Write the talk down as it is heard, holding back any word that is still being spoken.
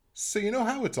So you know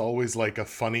how it's always like a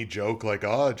funny joke, like,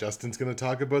 oh, Justin's going to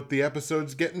talk about the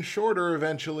episodes getting shorter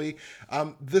eventually.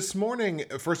 This morning,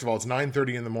 first of all, it's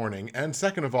 9:30 in the morning, and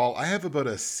second of all, I have about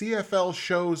a CFL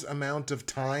show's amount of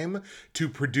time to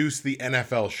produce the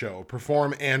NFL show,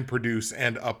 perform and produce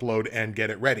and upload and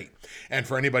get it ready. And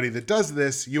for anybody that does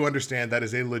this, you understand that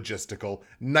is a logistical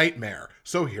nightmare.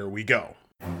 So here we go.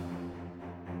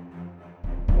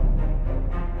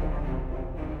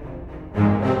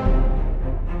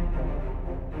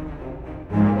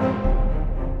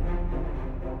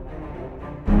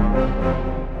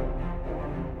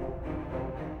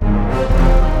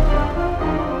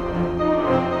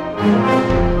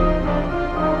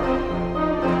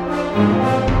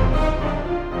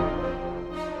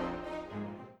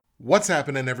 What's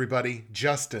happening, everybody?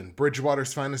 Justin,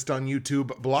 Bridgewater's finest on YouTube,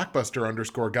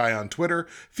 Blockbuster_guy on Twitter,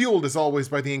 fueled as always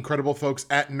by the incredible folks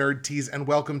at NerdTees, and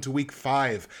welcome to week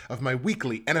 5 of my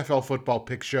weekly NFL football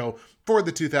pick show for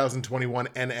the 2021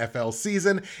 NFL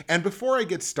season. And before I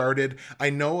get started, I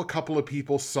know a couple of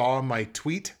people saw my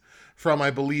tweet from, I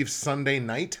believe, Sunday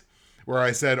night, where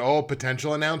I said, oh,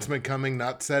 potential announcement coming,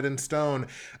 not set in stone.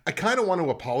 I kind of want to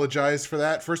apologize for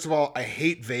that. First of all, I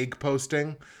hate vague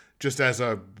posting. Just as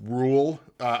a rule,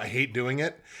 I hate doing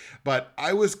it. But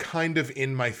I was kind of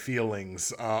in my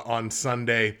feelings on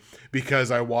Sunday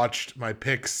because I watched my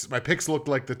picks. My picks looked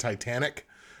like the Titanic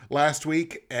last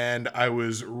week, and I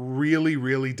was really,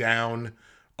 really down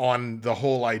on the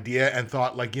whole idea and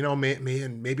thought, like, you know,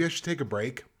 maybe I should take a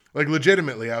break. Like,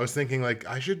 legitimately, I was thinking, like,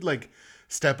 I should, like,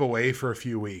 step away for a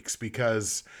few weeks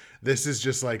because this is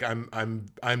just like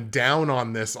I'm down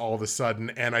on this all of a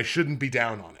sudden, and I shouldn't be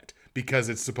down on it because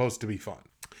it's supposed to be fun.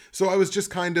 So I was just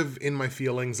kind of in my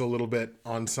feelings a little bit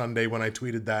on Sunday when I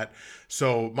tweeted that.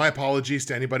 So my apologies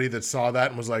to anybody that saw that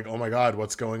and was like, oh my God,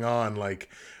 what's going on? Like,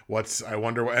 I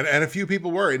wonder what, and a few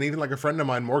people were, and even like a friend of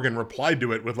mine, Morgan, replied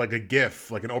to it with like a GIF,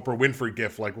 like an Oprah Winfrey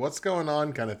GIF, like what's going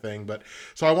on kind of thing. But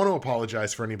so I want to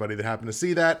apologize for anybody that happened to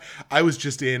see that. I was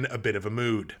just in a bit of a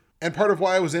mood. And part of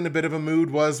why I was in a bit of a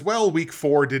mood was, well, week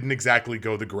 4 didn't exactly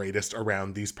go the greatest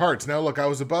around these parts. Now, look, I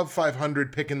was above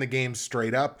 500 picking the game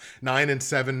straight up.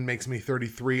 9-7 makes me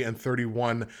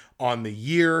 33-31 on the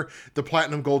year. The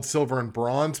platinum, gold, silver, and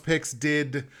bronze picks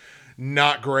did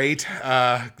not great.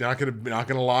 Not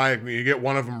gonna lie. You get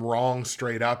one of them wrong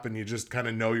straight up, and you just kind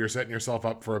of know you're setting yourself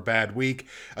up for a bad week.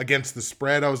 Against the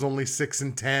spread, I was only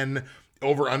 6-10.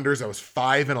 Over unders, I was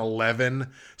 5-11.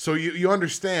 So you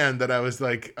understand that I was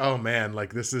like, oh man,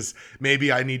 like this is,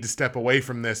 maybe I need to step away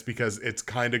from this because it's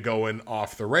kind of going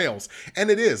off the rails. And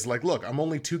it is. Like, look, I'm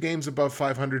only 2 games above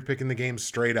 500 picking the game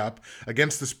straight up.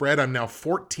 Against the spread, I'm now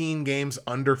 14 games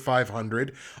under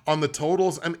 500. On the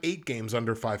totals, I'm 8 games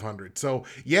under 500. So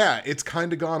yeah, it's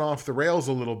kind of gone off the rails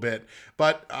a little bit,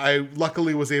 but I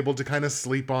luckily was able to kind of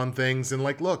sleep on things and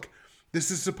like, look, this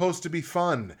is supposed to be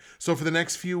fun. So for the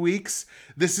next few weeks,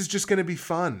 this is just going to be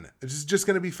fun. This is just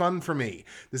going to be fun for me.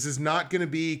 This is not going to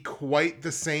be quite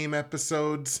the same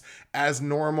episodes as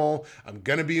normal. I'm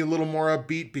going to be a little more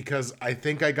upbeat because I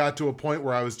think I got to a point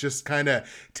where I was just kind of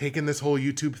taking this whole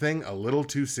YouTube thing a little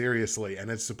too seriously. And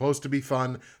it's supposed to be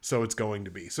fun, so it's going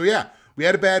to be. So yeah, we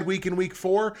had a bad week in week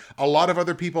 4. A lot of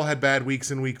other people had bad weeks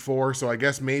in week 4. So I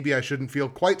guess maybe I shouldn't feel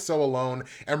quite so alone.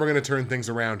 And we're going to turn things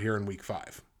around here in week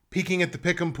 5. Peeking at the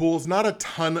pick'em pools, not a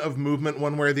ton of movement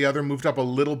one way or the other. Moved up a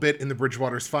little bit in the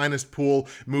Bridgewater's finest pool,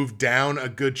 moved down a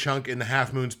good chunk in the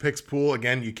Half Moon's picks pool.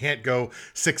 Again, you can't go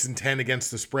 6-10 against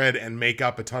the spread and make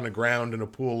up a ton of ground in a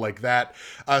pool like that.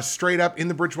 Straight up in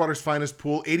the Bridgewater's finest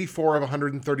pool, 84 of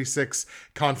 136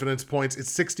 confidence points.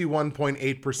 It's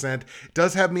 61.8%.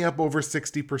 Does have me up over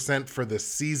 60% for the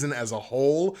season as a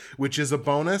whole, which is a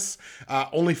bonus.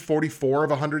 Only 44 of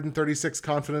 136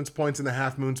 confidence points in the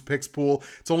Half Moon's picks pool.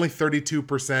 It's only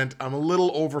 32%. I'm a little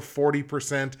over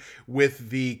 40% with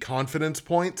the confidence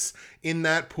points in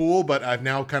that pool, but I've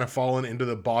now kind of fallen into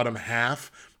the bottom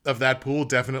half of that pool.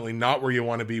 Definitely not where you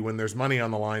want to be when there's money on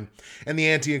the line. And the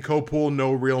Ante & Co pool,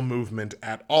 no real movement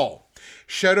at all.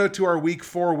 Shout out to our week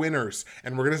 4 winners.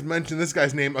 And we're going to mention this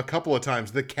guy's name a couple of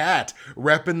times. The Cat,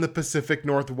 repping the Pacific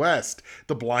Northwest.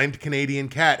 The blind Canadian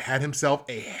Cat had himself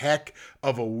a heck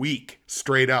of a week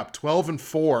straight up.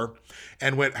 12-4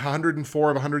 and went 104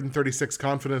 of 136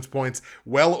 confidence points,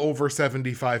 well over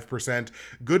 75%.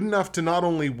 Good enough to not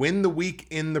only win the week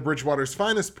in the Bridgewater's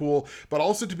finest pool, but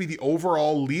also to be the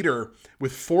overall leader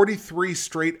with 43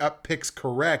 straight up picks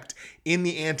correct in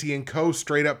the Ante & Co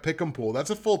straight up pick'em pool. That's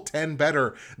a full 10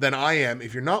 better than I am.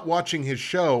 If you're not watching his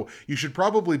show, you should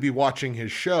probably be watching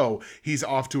his show. He's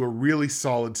off to a really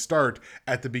solid start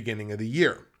at the beginning of the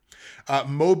year.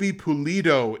 Moby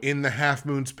Pulido in the Half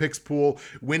Moons picks pool,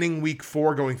 winning week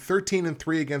 4, going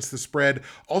 13-3 against the spread.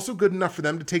 Also good enough for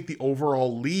them to take the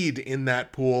overall lead in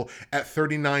that pool at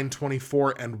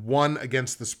 39-24-1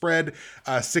 against the spread,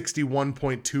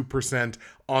 61.2%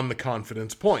 on the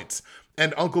confidence points.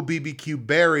 And Uncle BBQ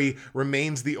Barry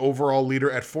remains the overall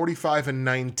leader at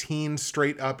 45-19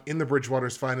 straight up in the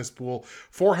Bridgewater's Finest pool,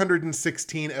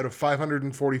 416 out of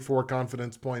 544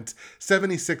 confidence points,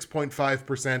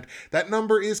 76.5%. That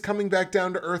number is coming back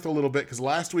down to earth a little bit because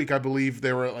last week I believe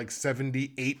they were at like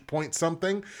 78 point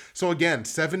something. So again,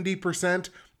 70%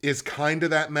 is kind of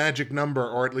that magic number,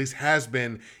 or at least has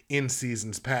been in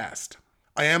seasons past.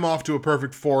 I am off to a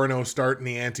perfect 4-0 start in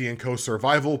the Ante & Co.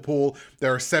 survival pool.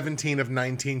 There are 17 of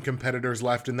 19 competitors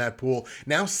left in that pool.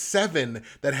 Now 7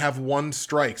 that have 1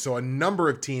 strike. So a number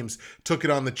of teams took it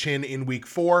on the chin in week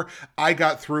 4. I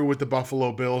got through with the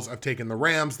Buffalo Bills. I've taken the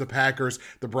Rams, the Packers,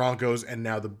 the Broncos, and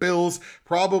now the Bills.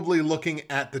 Probably looking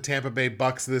at the Tampa Bay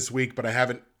Bucks this week, but I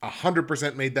haven't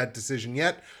 100% made that decision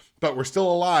yet. But we're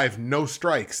still alive. No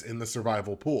strikes in the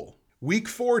survival pool. Week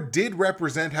 4 did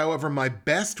represent, however, my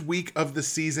best week of the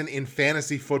season in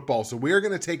fantasy football. So we're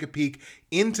going to take a peek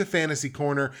into Fantasy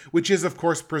Corner, which is, of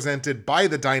course, presented by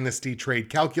the Dynasty Trade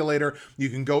Calculator. You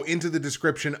can go into the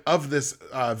description of this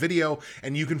video,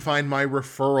 and you can find my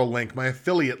referral link, my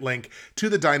affiliate link to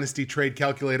the Dynasty Trade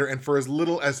Calculator. And for as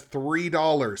little as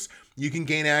 $3, you can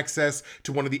gain access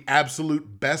to one of the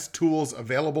absolute best tools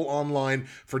available online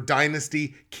for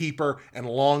dynasty, keeper, and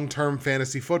long-term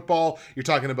fantasy football. You're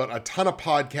talking about a ton of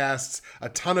podcasts, a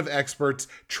ton of experts,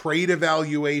 trade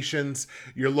evaluations.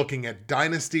 You're looking at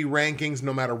dynasty rankings,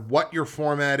 no matter what your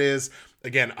format is.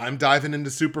 Again, I'm diving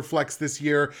into Superflex this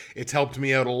year. It's helped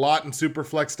me out a lot in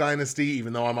Superflex Dynasty,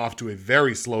 even though I'm off to a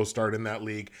very slow start in that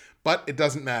league. But it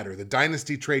doesn't matter. The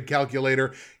Dynasty Trade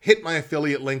Calculator, hit my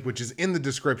affiliate link, which is in the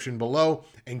description below,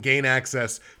 and gain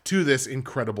access to this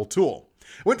incredible tool.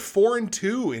 I went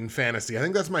 4-2 in fantasy. I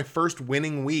think that's my first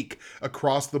winning week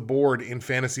across the board in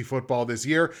fantasy football this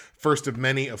year. First of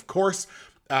many, of course.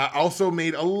 Also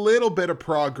made a little bit of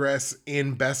progress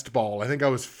in best ball. I think I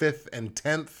was 5th and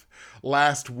 10th.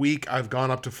 Last week, I've gone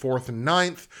up to 4th and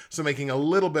 9th, so making a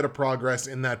little bit of progress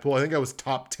in that pool. I think I was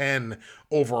top 10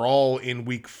 overall in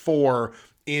week 4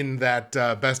 in that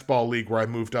best ball league where I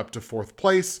moved up to 4th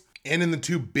place. And in the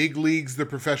 2 big leagues, the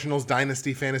Professionals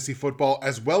Dynasty Fantasy Football,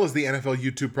 as well as the NFL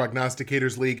YouTube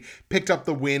Prognosticators League, picked up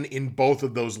the win in both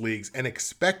of those leagues. An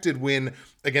expected win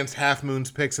against Half Moon's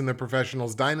picks in the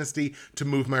Professionals Dynasty to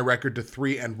move my record to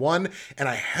 3-1. And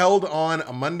I held on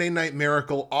a Monday Night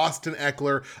Miracle. Austin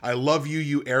Eckler, I love you,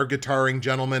 you air guitaring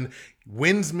gentleman,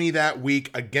 wins me that week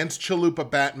against Chalupa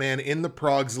Batman in the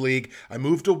Progs League. I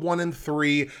moved to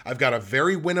 1-3. I've got a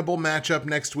very winnable matchup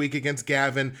next week against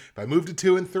Gavin. If I move to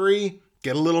 2-3,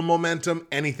 get a little momentum.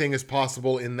 Anything is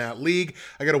possible in that league.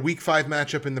 I got a week 5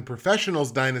 matchup in the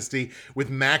Professionals Dynasty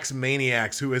with Max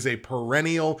Maniacs, who is a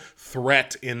perennial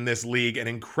threat in this league, an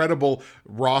incredible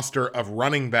roster of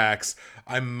running backs.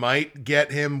 I might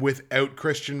get him without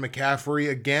Christian McCaffrey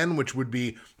again, which would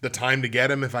be the time to get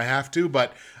him if I have to,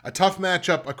 but a tough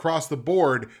matchup across the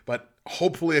board, but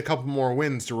hopefully a couple more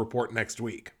wins to report next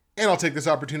week. And I'll take this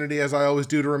opportunity, as I always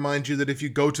do, to remind you that if you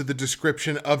go to the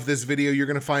description of this video, you're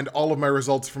going to find all of my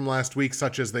results from last week,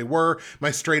 such as they were,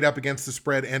 my straight up against the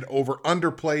spread and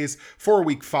over-under plays for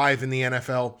week 5 in the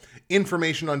NFL,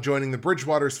 information on joining the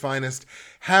Bridgewater's Finest,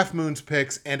 Half Moon's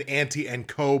picks, and Ante &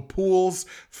 Co. pools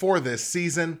for this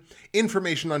season,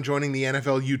 information on joining the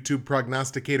NFL YouTube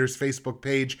Prognosticators Facebook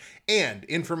page, and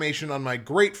information on my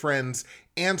great friends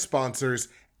and sponsors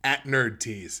at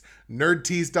NerdTees.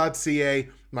 NerdTees.ca.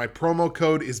 My promo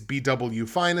code is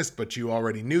BWFinest, but you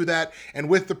already knew that. And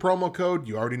with the promo code,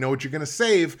 you already know what you're going to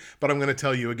save, but I'm going to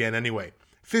tell you again anyway.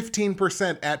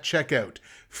 15% at checkout.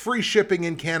 Free shipping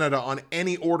in Canada on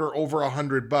any order over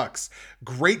 $100.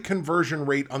 Great conversion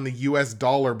rate on the US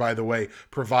dollar, by the way,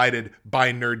 provided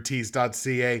by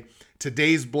NerdTees.ca.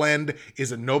 Today's blend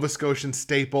is a Nova Scotian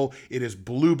staple. It is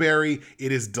blueberry.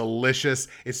 It is delicious.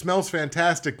 It smells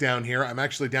fantastic down here. I'm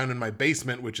actually down in my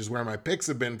basement, which is where my picks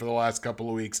have been for the last couple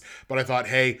of weeks. But I thought,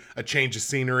 hey, a change of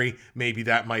scenery, maybe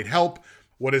that might help.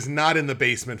 What is not in the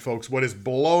basement, folks, what is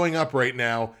blowing up right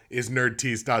now is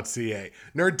nerdtees.ca.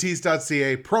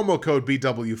 Nerdtees.ca, promo code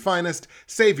BWFinest,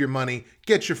 save your money,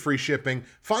 get your free shipping,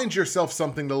 find yourself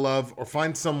something to love, or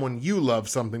find someone you love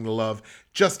something to love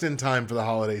just in time for the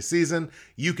holiday season.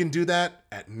 You can do that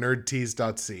at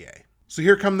nerdtees.ca. So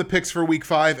here come the picks for week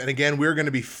 5. And again, we're going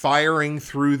to be firing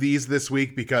through these this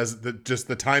week because the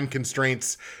time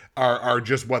constraints are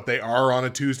just what they are on a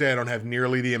Tuesday. I don't have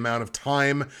nearly the amount of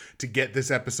time to get this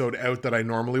episode out that I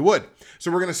normally would. So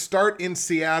we're going to start in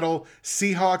Seattle.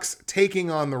 Seahawks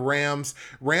taking on the Rams.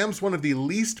 Rams, one of the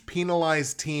least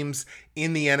penalized teams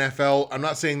in the NFL. I'm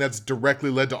not saying that's directly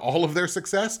led to all of their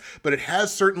success, but it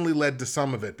has certainly led to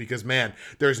some of it because, man,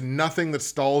 there's nothing that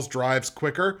stalls drives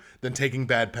quicker than taking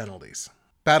bad penalties.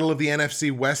 Battle of the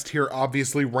NFC West here,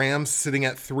 obviously. Rams sitting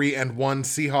at 3-1,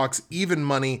 Seahawks even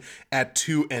money at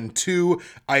 2-2.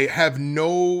 I have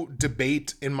no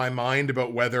debate in my mind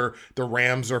about whether the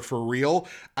Rams are for real.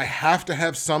 I have to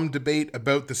have some debate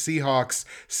about the Seahawks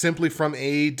simply from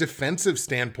a defensive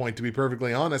standpoint, to be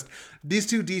perfectly honest. These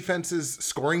two defenses,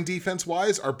 scoring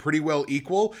defense-wise, are pretty well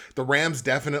equal. The Rams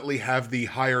definitely have the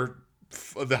higher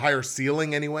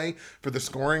ceiling anyway for the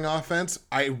scoring offense.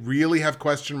 I really have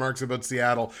question marks about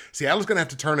Seattle. Seattle's going to have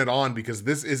to turn it on because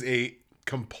this is a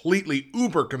completely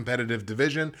uber competitive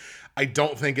division. I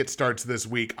don't think it starts this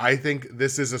week. I think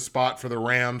this is a spot for the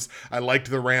Rams. I liked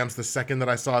the Rams the second that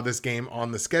I saw this game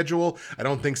on the schedule. I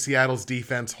don't think Seattle's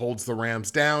defense holds the Rams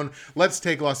down. Let's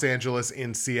take Los Angeles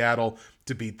in Seattle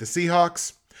to beat the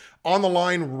Seahawks. On the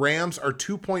line, Rams are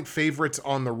 2-point favorites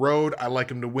on the road. I like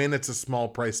them to win. It's a small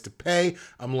price to pay.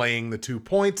 I'm laying the 2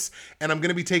 points, and I'm going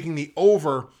to be taking the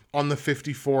over on the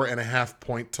 54.5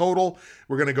 point total.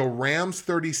 We're going to go Rams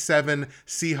 37,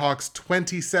 Seahawks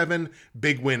 27.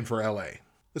 Big win for LA.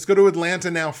 Let's go to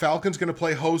Atlanta now. Falcons going to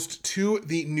play host to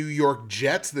the New York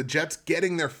Jets. The Jets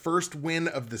getting their first win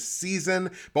of the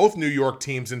season. Both New York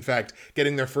teams, in fact,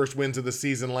 getting their first wins of the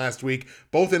season last week,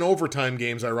 both in overtime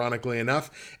games, ironically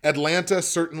enough. Atlanta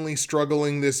certainly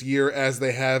struggling this year as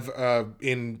they have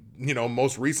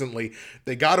most recently.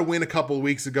 They got a win a couple of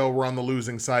weeks ago. We're on the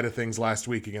losing side of things last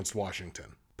week against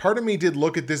Washington. Part of me did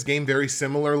look at this game very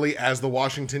similarly as the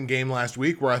Washington game last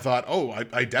week, where I thought,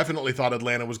 I definitely thought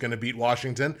Atlanta was going to beat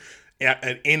Washington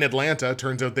in Atlanta.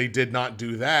 Turns out they did not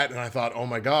do that. And I thought, oh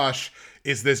my gosh,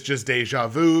 is this just deja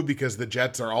vu? Because the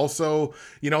Jets are also,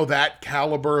 that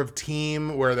caliber of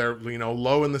team where they're,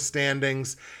 low in the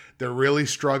standings. They're really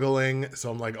struggling.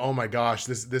 So I'm like, oh my gosh,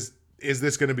 is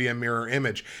this going to be a mirror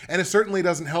image? And it certainly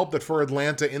doesn't help that for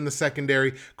Atlanta in the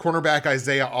secondary, cornerback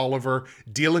Isaiah Oliver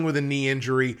dealing with a knee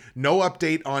injury. No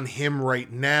update on him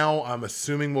right now. I'm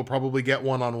assuming we'll probably get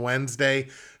one on Wednesday.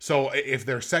 So if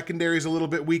their secondary is a little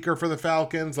bit weaker for the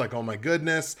Falcons, like, oh my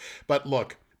goodness. But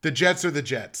look, the Jets are the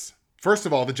Jets. First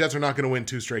of all, the Jets are not going to win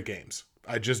 2 straight games.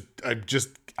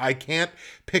 I can't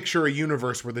picture a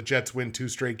universe where the Jets win 2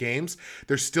 straight games.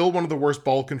 They're still one of the worst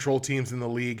ball control teams in the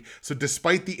league. So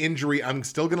despite the injury, I'm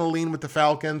still going to lean with the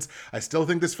Falcons. I still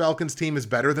think this Falcons team is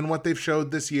better than what they've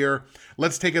showed this year.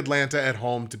 Let's take Atlanta at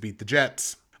home to beat the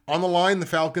Jets. On the line, the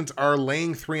Falcons are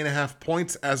laying 3.5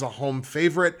 points as a home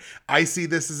favorite. I see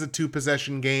this as a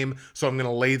 2-possession game, so I'm going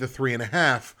to lay the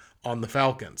 3.5 on the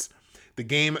Falcons. The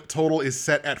game total is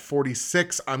set at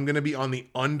 46. I'm going to be on the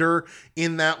under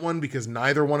in that one because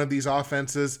neither one of these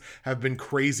offenses have been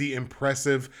crazy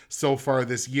impressive so far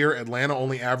this year. Atlanta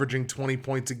only averaging 20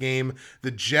 points a game. The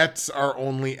Jets are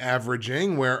only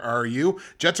averaging, where are you?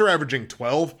 Jets are averaging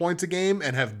 12 points a game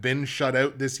and have been shut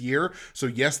out this year. So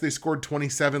yes, they scored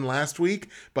 27 last week,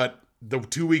 but the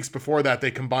 2 weeks before that, they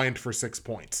combined for 6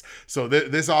 points. So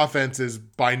this offense is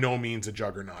by no means a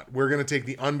juggernaut. We're going to take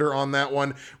the under on that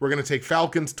one. We're going to take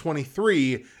Falcons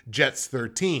 23, Jets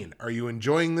 13. Are you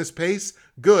enjoying this pace?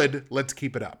 Good. Let's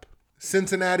keep it up.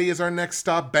 Cincinnati is our next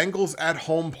stop. Bengals at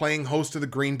home playing host to the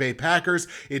Green Bay Packers.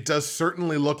 It does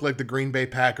certainly look like the Green Bay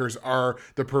Packers are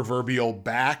the proverbial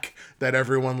back that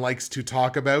everyone likes to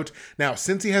talk about. Now,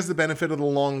 since he has the benefit of the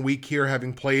long week here,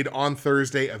 having played on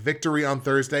Thursday, a victory on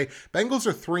Thursday, Bengals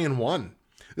are 3-1.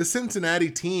 The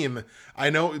Cincinnati team, I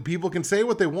know people can say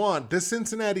what they want. This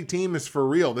Cincinnati team is for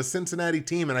real. This Cincinnati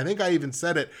team, and I think I even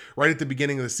said it right at the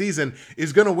beginning of the season,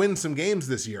 is going to win some games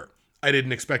this year. I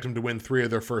didn't expect them to win 3 of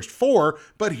their first 4,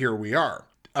 but here we are.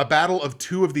 A battle of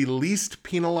 2 of the least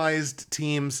penalized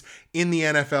teams in the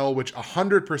NFL, which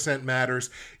 100% matters.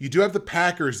 You do have the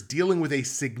Packers dealing with a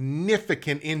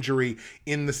significant injury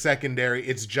in the secondary.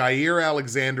 It's Jaire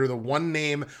Alexander, the one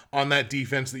name on that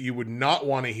defense that you would not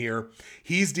want to hear.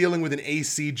 He's dealing with an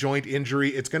AC joint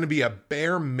injury. It's going to be a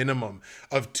bare minimum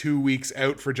of 2 weeks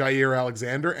out for Jaire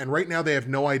Alexander, and right now they have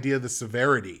no idea the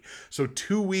severity. So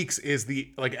 2 weeks is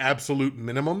the absolute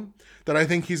minimum that I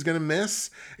think he's going to miss.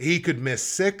 He could miss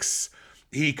 6.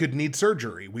 He could need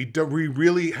surgery. We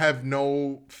really have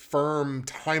no firm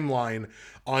timeline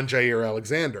on Jaire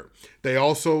Alexander. They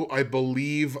also, I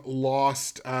believe,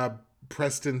 lost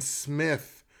Preston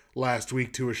Smith last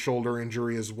week to a shoulder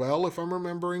injury as well, if I'm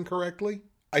remembering correctly.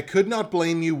 I could not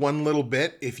blame you one little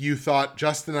bit if you thought,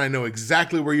 Justin, I know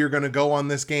exactly where you're going to go on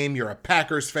this game. You're a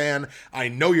Packers fan. I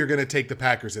know you're going to take the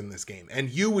Packers in this game. And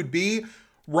you would be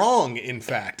wrong, in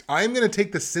fact. I'm going to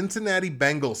take the Cincinnati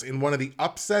Bengals in one of the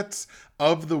upsets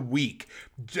of the week.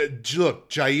 Look,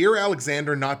 Jair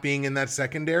Alexander not being in that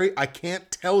secondary, I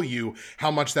can't tell you how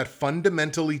much that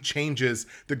fundamentally changes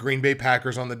the Green Bay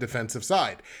Packers on the defensive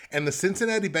side. And the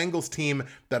Cincinnati Bengals team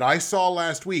that I saw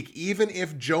last week, even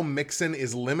if Joe Mixon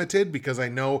is limited, because I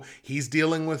know he's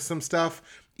dealing with some stuff,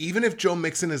 even if Joe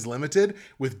Mixon is limited,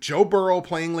 with Joe Burrow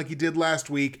playing like he did last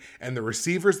week and the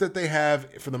receivers that they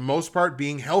have, for the most part,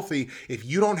 being healthy, if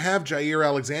you don't have Jair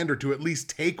Alexander to at least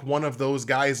take one of those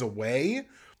guys away,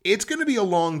 it's going to be a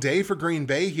long day for Green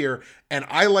Bay here, and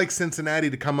I like Cincinnati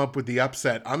to come up with the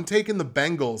upset. I'm taking the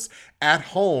Bengals at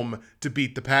home to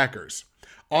beat the Packers.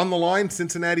 On the line,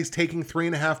 Cincinnati's taking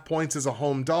 3.5 points as a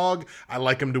home dog. I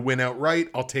like them to win outright.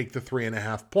 I'll take the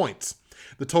 3.5 points.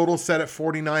 The total's set at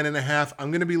 49.5. I'm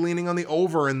going to be leaning on the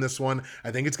over in this one. I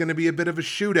think it's going to be a bit of a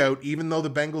shootout, even though the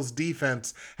Bengals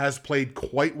defense has played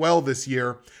quite well this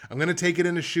year. I'm going to take it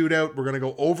in a shootout. We're going to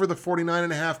go over the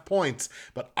 49.5 points,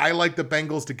 but I like the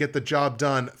Bengals to get the job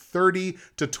done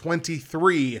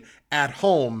 30-23 at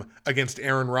home against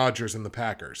Aaron Rodgers and the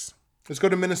Packers. Let's go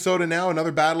to Minnesota now.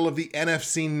 Another battle of the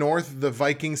NFC North. The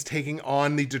Vikings taking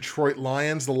on the Detroit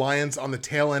Lions. The Lions on the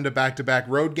tail end of back-to-back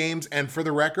road games. And for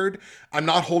the record, I'm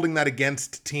not holding that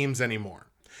against teams anymore,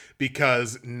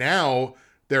 because now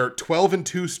they're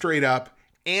 12-2 straight up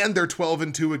and they're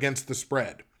 12-2 against the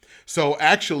spread. So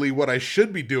actually what I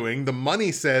should be doing, the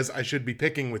money says I should be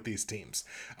picking with these teams.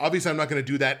 Obviously, I'm not going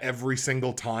to do that every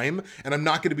single time, and I'm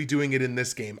not going to be doing it in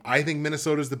this game. I think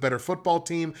Minnesota's the better football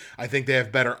team. I think they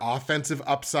have better offensive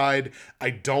upside.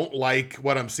 I don't like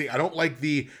what I'm seeing. I don't like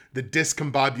the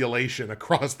discombobulation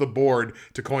across the board,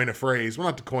 to coin a phrase. Well,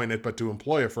 not to coin it, but to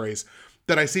employ a phrase,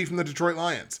 that I see from the Detroit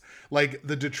Lions. Like,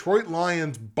 the Detroit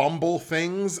Lions bumble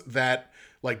things that,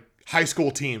 like, high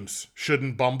school teams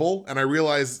shouldn't bumble. And I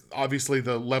realize, obviously,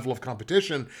 the level of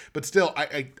competition, but still,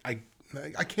 I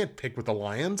can't pick with the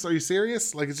Lions. Are you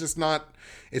serious? Like, it's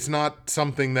not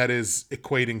something that is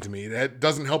equating to me. It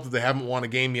doesn't help that they haven't won a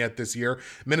game yet this year.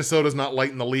 Minnesota's not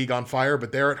lighting the league on fire,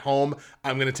 but they're at home.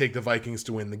 I'm going to take the Vikings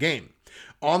to win the game.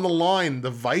 On the line, the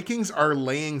Vikings are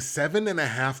laying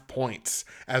 7.5 points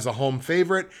as a home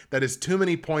favorite. That is too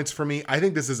many points for me. I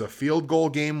think this is a field goal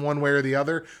game one way or the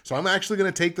other. So I'm actually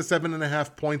going to take the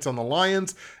 7.5 points on the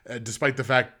Lions, despite the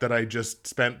fact that I just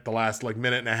spent the last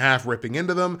minute and a half ripping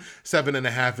into them.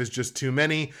 7.5 is just too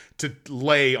many to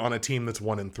lay on a team that's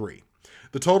 1-3.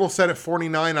 The total set at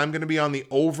 49. I'm going to be on the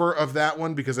over of that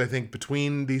one because I think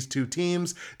between these two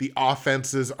teams, the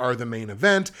offenses are the main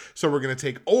event. So we're going to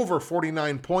take over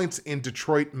 49 points in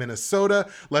Detroit, Minnesota.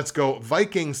 Let's go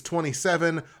Vikings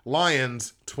 27,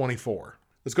 Lions 24.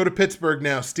 Let's go to Pittsburgh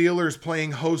now. Steelers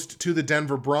playing host to the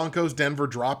Denver Broncos. Denver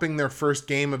dropping their first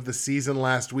game of the season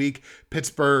last week.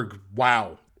 Pittsburgh,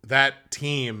 wow, that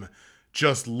team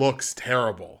just looks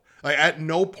terrible. Like, at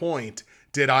no point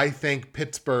did I think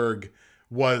Pittsburgh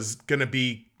was going to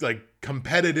be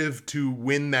competitive to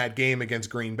win that game against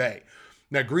Green Bay.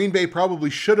 Now, Green Bay probably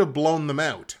should have blown them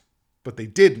out, but they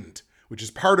didn't, which is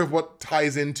part of what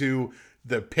ties into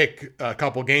the pick a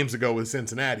couple games ago with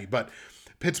Cincinnati. But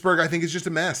Pittsburgh, I think, is just a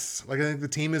mess. I think the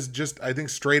team is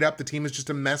straight up, the team is just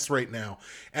a mess right now.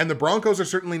 And the Broncos are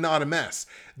certainly not a mess.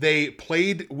 They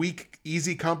played weak,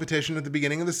 easy competition at the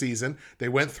beginning of the season. They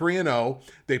went 3-0.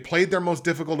 They played their most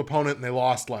difficult opponent, and they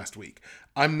lost last week.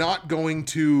 I'm not going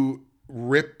to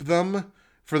rip them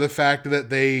for the fact that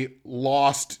they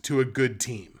lost to a good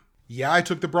team. Yeah, I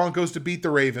took the Broncos to beat the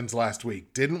Ravens last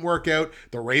week. Didn't work out.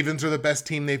 The Ravens are the best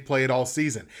team they've played all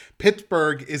season.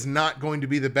 Pittsburgh is not going to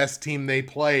be the best team they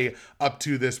play up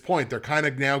to this point. They're kind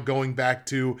of now going back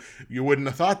to, you wouldn't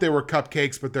have thought they were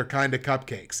cupcakes, but they're kind of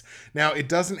cupcakes. Now, it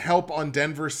doesn't help on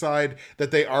Denver's side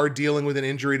that they are dealing with an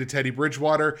injury to Teddy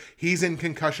Bridgewater. He's in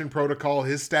concussion protocol.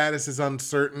 His status is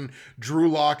uncertain. Drew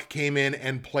Lock came in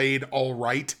and played all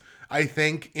right, I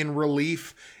think, in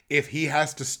relief. If he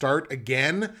has to start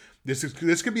again, this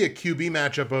could be a QB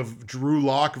matchup of Drew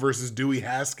Lock versus Dewey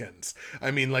Haskins. I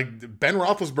mean, Ben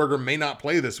Roethlisberger may not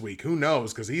play this week. Who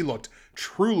knows? Because he looked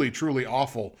truly, truly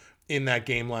awful in that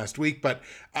game last week. But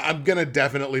I'm going to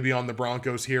definitely be on the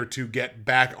Broncos here to get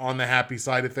back on the happy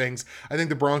side of things. I think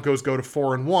the Broncos go to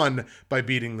 4-1 by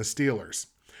beating the Steelers.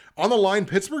 On the line,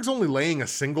 Pittsburgh's only laying a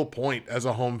single point as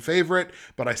a home favorite,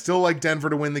 but I still like Denver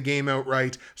to win the game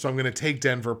outright, so I'm going to take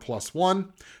Denver +1.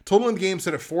 Total in the game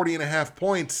set at 40.5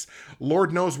 points.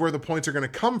 Lord knows where the points are going to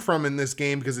come from in this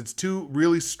game because it's two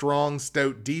really strong,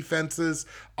 stout defenses.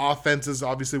 Offenses,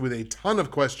 obviously, with a ton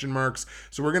of question marks.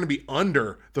 So we're going to be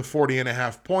under the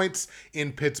 40.5 points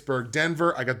in Pittsburgh,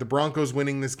 Denver. I got the Broncos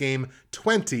winning this game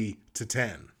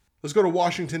 20-10. Let's go to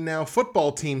Washington now.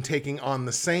 Football team taking on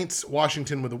the Saints.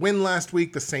 Washington with a win last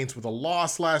week, the Saints with a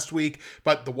loss last week,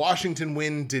 but the Washington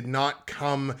win did not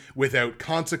come without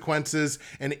consequences.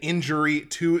 An injury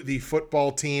to the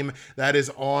football team that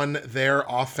is on their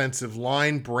offensive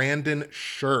line. Brandon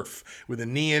Scherff with a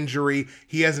knee injury.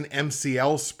 He has an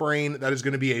MCL sprain. That is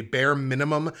going to be a bare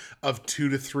minimum of 2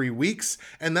 to 3 weeks,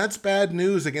 and that's bad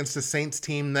news against a Saints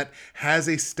team that has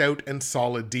a stout and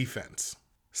solid defense.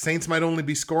 Saints might only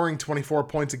be scoring 24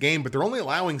 points a game, but they're only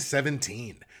allowing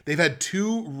 17. They've had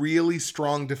two really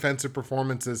strong defensive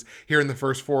performances here in the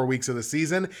first 4 weeks of the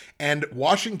season, and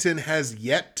Washington has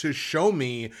yet to show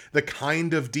me the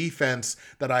kind of defense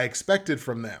that I expected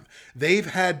from them. They've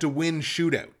had to win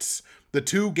shootouts. The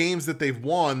two games that they've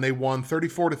won, they won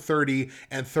 34-30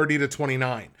 and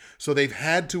 30-29. So they've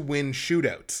had to win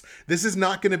shootouts. This is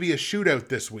not going to be a shootout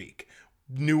this week.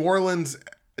 New Orleans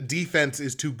defense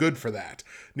is too good for that.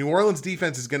 New Orleans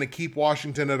defense is going to keep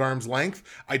Washington at arm's length.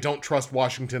 I don't trust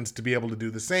Washington's to be able to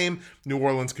do the same. New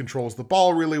Orleans controls the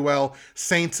ball really well.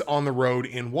 Saints on the road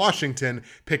in Washington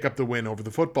pick up the win over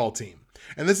the football team.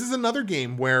 And this is another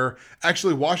game where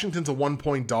actually Washington's a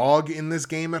 1-point dog in this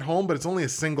game at home, but it's only a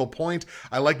single point.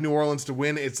 I like New Orleans to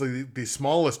win. It's the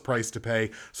smallest price to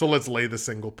pay, so let's lay the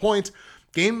single point.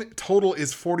 Game total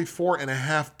is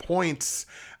 44.5 points.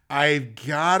 I've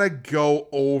got to go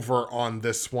over on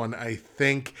this one, I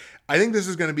think. I think this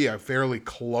is going to be a fairly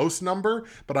close number,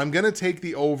 but I'm going to take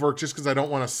the over just because I don't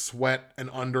want to sweat an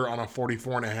under on a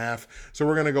 44.5. So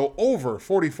we're going to go over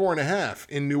 44.5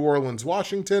 in New Orleans,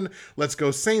 Washington. Let's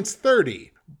go Saints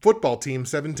 30, football team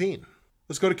 17.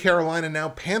 Let's go to Carolina now.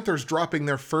 Panthers dropping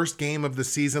their first game of the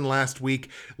season last week.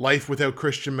 Life without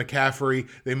Christian McCaffrey.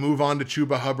 They move on to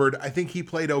Chuba Hubbard. I think he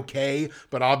played okay,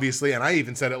 but obviously, and I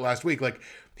even said it last week,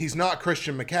 he's not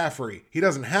Christian McCaffrey. He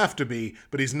doesn't have to be,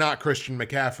 but he's not Christian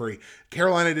McCaffrey.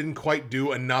 Carolina didn't quite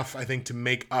do enough, I think, to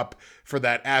make up for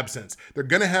that absence. They're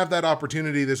going to have that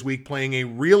opportunity this week playing a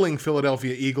reeling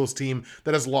Philadelphia Eagles team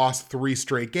that has lost 3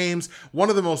 straight games. One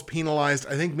of the most penalized,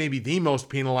 I think maybe the most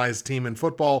penalized team in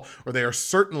football, or they are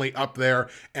certainly up there,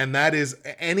 and that is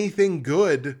anything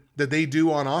good that they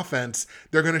do on offense,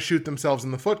 they're going to shoot themselves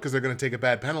in the foot because they're going to take a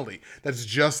bad penalty. That's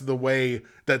just the way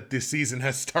that this season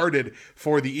has started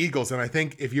for the Eagles. And I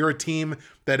think if you're a team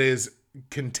that is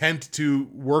content to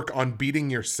work on beating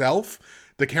yourself,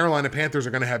 the Carolina Panthers are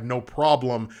going to have no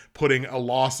problem putting a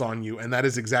loss on you. And that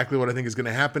is exactly what I think is going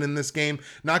to happen in this game.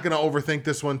 Not going to overthink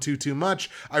this one too much.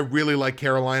 I really like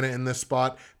Carolina in this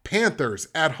spot. Panthers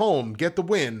at home get the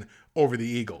win over the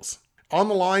Eagles. On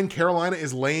the line, Carolina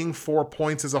is laying 4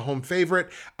 points as a home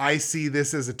favorite. I see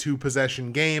this as a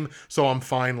 2-possession game, so I'm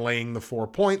fine laying the 4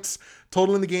 points.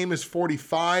 Total in the game is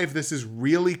 45. This is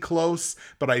really close,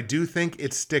 but I do think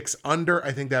it sticks under.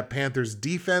 I think that Panthers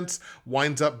defense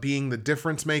winds up being the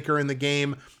difference maker in the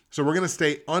game. So we're going to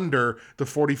stay under the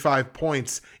 45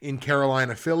 points in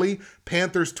Carolina-Philly.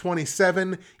 Panthers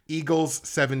 27, Eagles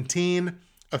 17.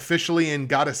 Officially in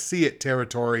gotta see it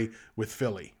territory with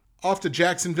Philly. Off to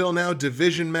Jacksonville now,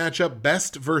 division matchup,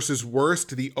 best versus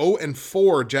worst. The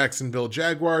 0-4 Jacksonville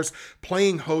Jaguars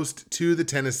playing host to the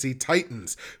Tennessee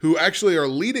Titans, who actually are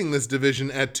leading this division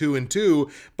at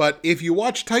 2-2, but if you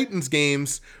watch Titans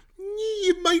games,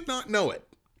 you might not know it.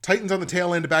 Titans on the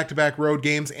tail end of back-to-back road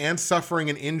games and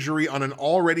suffering an injury on an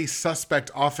already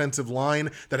suspect offensive line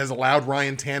that has allowed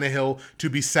Ryan Tannehill to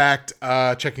be sacked,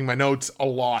 checking my notes, a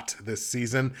lot this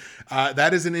season.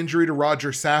 That is an injury to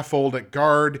Roger Saffold at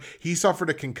guard. He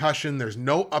suffered a concussion. There's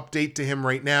no update to him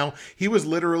right now. He was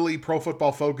literally Pro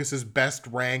Football Focus's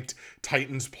best-ranked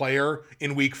Titans player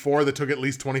in week 4 that took at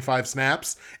least 25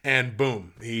 snaps, and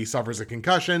boom, he suffers a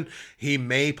concussion. He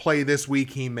may play this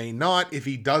week. He may not. If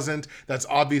he doesn't, that's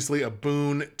obviously a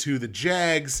boon to the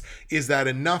Jags. Is that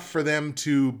enough for them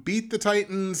to beat the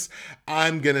Titans?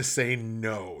 I'm going to say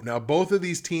no. Now, both of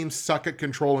these teams suck at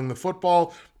controlling the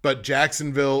football, but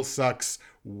Jacksonville sucks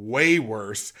way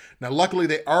worse. Now, luckily,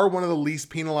 they are one of the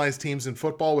least penalized teams in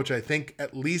football, which I think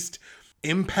at least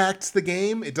impacts the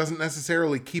game. It doesn't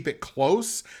necessarily keep it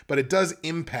close, but it does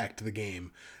impact the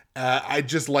game. I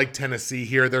just like Tennessee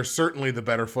here. They're certainly the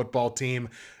better football team.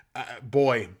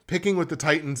 Boy, picking with the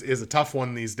Titans is a tough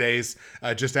one these days.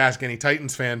 Just ask any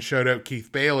Titans fan. Shout out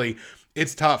Keith Bailey.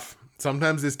 It's tough.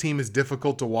 sometimes this team is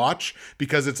difficult to watch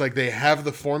because it's like they have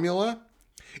the formula.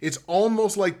 It's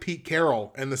almost like Pete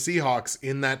Carroll and the Seahawks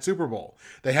in that Super Bowl.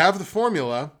 They have the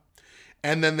formula,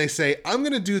 and then they say, I'm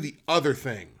going to do the other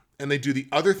thing. And they do the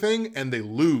other thing, and they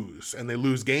lose. And they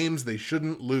lose games they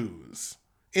shouldn't lose.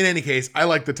 In any case, I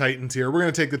like the Titans here. We're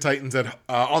going to take the Titans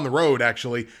on the road,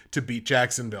 actually, to beat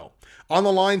Jacksonville. On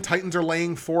the line, Titans are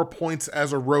laying 4 points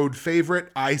as a road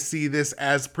favorite. I see this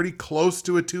as pretty close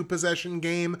to a 2-possession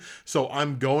game, so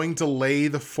I'm going to lay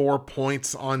the 4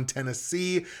 points on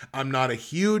Tennessee. I'm not a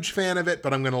huge fan of it,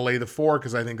 but I'm going to lay the 4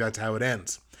 because I think that's how it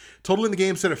ends. Total in the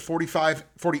game set at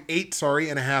 48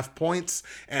 and a half points,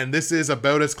 and this is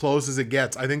about as close as it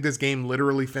gets. I think this game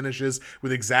literally finishes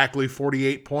with exactly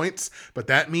 48 points, but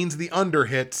that means the under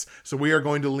hits, so we are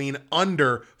going to lean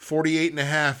under 48 and a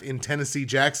half in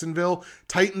Tennessee-Jacksonville.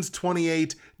 Titans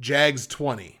 28, Jags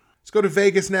 20. Let's go to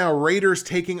Vegas now. Raiders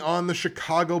taking on the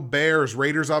Chicago Bears.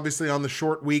 Raiders obviously on the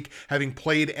short week, having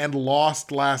played and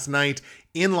lost last night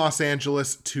in Los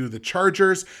Angeles to the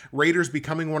Chargers. Raiders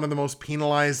becoming one of the most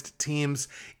penalized teams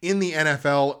in the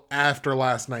NFL after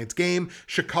last night's game.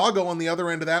 Chicago, on the other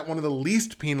end of that, one of the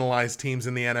least penalized teams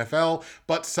in the NFL,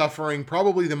 but suffering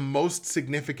probably the most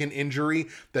significant injury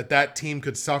that team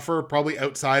could suffer, probably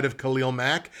outside of Khalil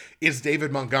Mack, is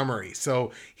David Montgomery.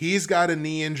 So he's got a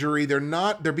knee injury.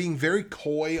 They're being very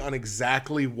coy on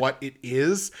exactly what it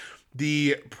is.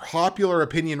 The popular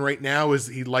opinion right now is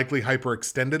he likely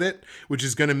hyperextended it, which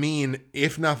is going to mean,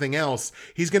 if nothing else,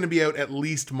 he's going to be out at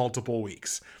least multiple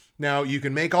weeks. Now, you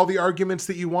can make all the arguments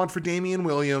that you want for Damian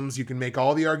Williams. You can make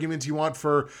all the arguments you want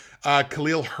for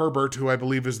Khalil Herbert, who I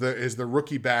believe is the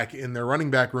rookie back in their running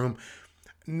back room.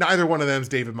 Neither one of them is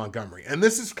David Montgomery. And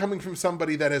this is coming from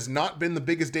somebody that has not been the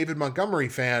biggest David Montgomery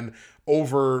fan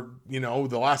over,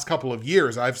 the last couple of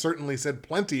years. I've certainly said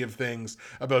plenty of things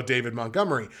about David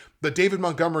Montgomery, but David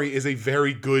Montgomery is a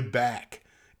very good back.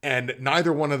 And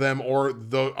neither one of them or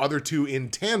the other two in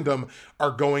tandem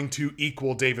are going to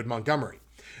equal David Montgomery.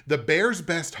 The Bears'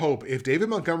 best hope, if David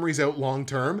Montgomery's out long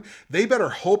term, they better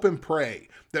hope and pray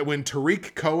that when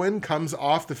Tariq Cohen comes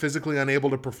off the physically unable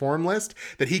to perform list,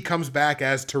 that he comes back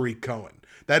as Tariq Cohen.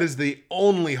 That is the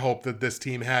only hope that this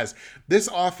team has. This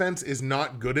offense is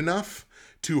not good enough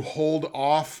to hold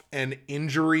off an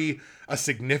injury, a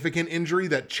significant injury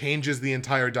that changes the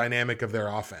entire dynamic of their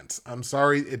offense. I'm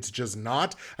sorry, it's just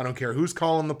not. I don't care who's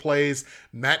calling the plays.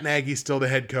 Matt Nagy's still the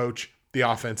head coach. The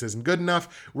offense isn't good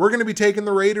enough. We're going to be taking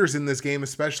the Raiders in this game,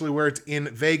 especially where it's in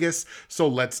Vegas. So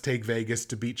let's take Vegas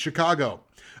to beat Chicago.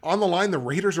 On the line, the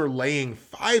Raiders are laying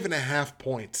 5.5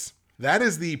 points. That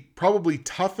is the probably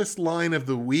toughest line of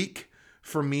the week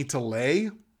for me to lay.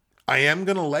 I am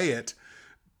going to lay it.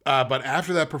 But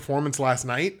after that performance last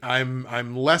night,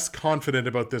 I'm less confident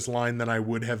about this line than I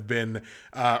would have been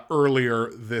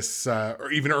earlier this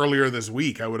or even earlier this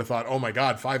week. I would have thought, oh my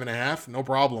God, 5.5, no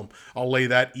problem. I'll lay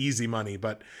that easy money.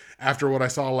 But after what I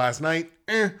saw last night,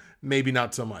 maybe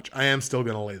not so much. I am still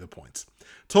going to lay the points.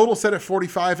 Total set at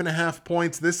 45.5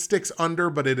 points. This sticks under,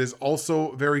 but it is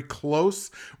also very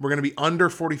close. We're going to be under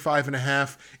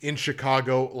 45.5 in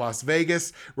Chicago, Las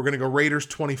Vegas. We're going to go Raiders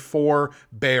 24,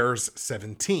 Bears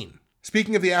 17.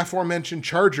 Speaking of the aforementioned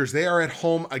Chargers, they are at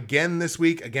home again this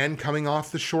week, again coming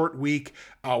off the short week.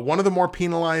 One of the more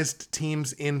penalized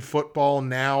teams in football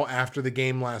now after the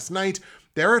game last night.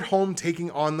 They're at home taking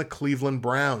on the Cleveland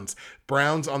Browns.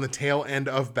 Browns on the tail end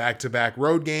of back-to-back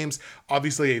road games.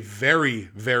 Obviously a very,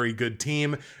 very good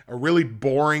team. A really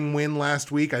boring win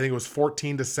last week. I think it was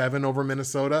 14-7 over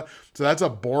Minnesota. So that's a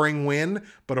boring win,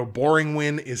 but a boring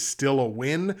win is still a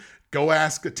win. Go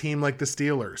ask a team like the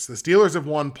Steelers. The Steelers have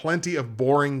won plenty of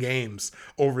boring games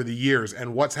over the years.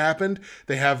 And what's happened?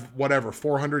 They have,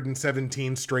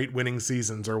 417 straight winning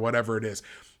seasons or whatever it is.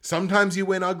 Sometimes you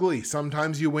win ugly.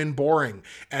 Sometimes you win boring.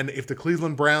 And if the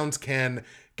Cleveland Browns can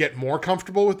get more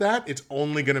comfortable with that, it's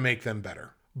only going to make them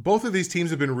better. Both of these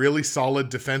teams have been really solid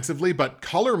defensively, but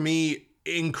color me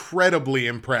incredibly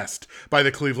impressed by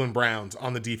the Cleveland Browns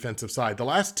on the defensive side. The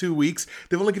last 2 weeks,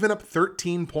 they've only given up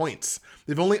 13 points.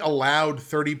 They've only allowed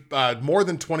more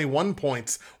than 21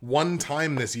 points one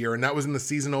time this year, and that was in the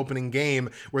season opening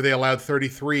game where they allowed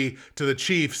 33 to the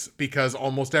Chiefs because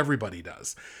almost everybody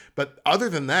does. But other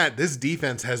than that, this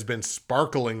defense has been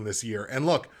sparkling this year. And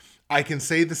look, I can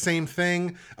say the same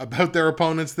thing about their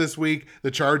opponents this week.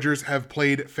 The Chargers have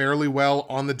played fairly well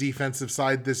on the defensive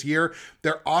side this year.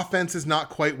 Their offense is not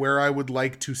quite where I would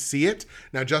like to see it.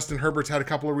 Now, Justin Herbert's had a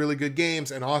couple of really good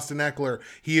games, and Austin Eckler,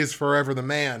 he is forever the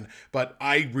man. But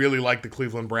I really like the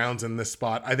Cleveland Browns in this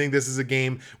spot. I think this is a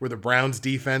game where the Browns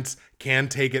defense can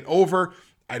take it over.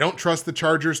 I don't trust the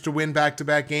Chargers to win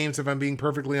back-to-back games, if I'm being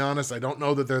perfectly honest. I don't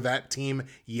know that they're that team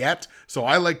yet. So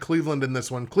I like Cleveland in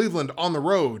this one. Cleveland on the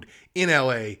road in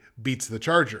LA beats the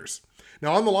Chargers.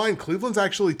 Now on the line, Cleveland's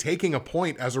actually taking a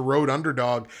point as a road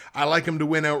underdog. I like them to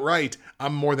win outright.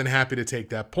 I'm more than happy to take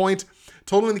that point.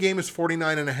 Total in the game is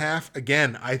 49.5.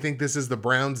 Again, I think this is the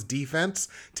Browns defense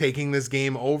taking this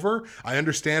game over. I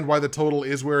understand why the total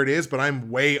is where it is, but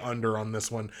I'm way under on this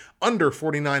one. Under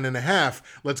 49.5.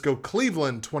 Let's go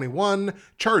Cleveland 21,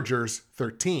 Chargers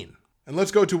 13. And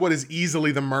let's go to what is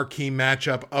easily the marquee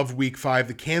matchup of Week 5,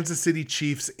 the Kansas City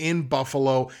Chiefs in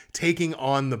Buffalo taking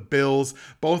on the Bills.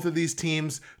 Both of these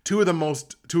teams, two of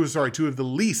the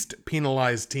least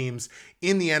penalized teams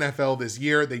in the NFL this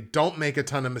year. They don't make a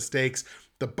ton of mistakes.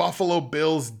 The Buffalo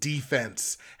Bills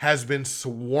defense has been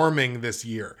swarming this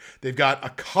year. They've got a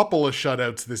couple of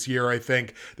shutouts this year, I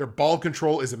think. Their ball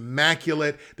control is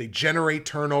immaculate. They generate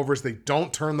turnovers. They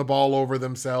don't turn the ball over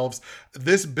themselves.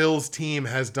 This Bills team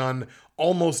has done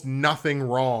almost nothing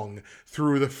wrong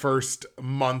through the first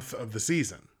month of the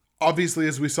season. Obviously,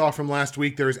 as we saw from last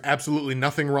week, there is absolutely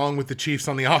nothing wrong with the Chiefs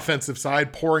on the offensive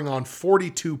side, pouring on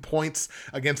 42 points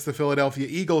against the Philadelphia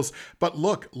Eagles. But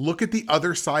look at the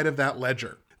other side of that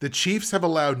ledger. The Chiefs have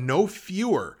allowed no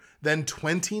fewer than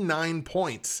 29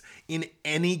 points in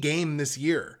any game this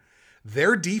year.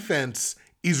 Their defense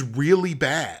is really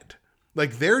bad.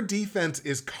 Like, their defense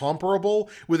is comparable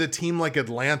with a team like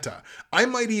Atlanta. I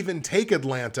might even take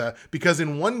Atlanta because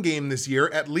in one game this year,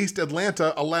 at least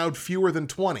Atlanta allowed fewer than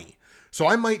 20. So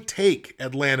I might take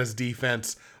Atlanta's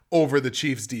defense over the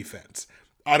Chiefs' defense.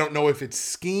 I don't know if it's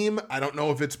scheme, I don't know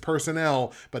if it's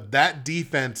personnel, but that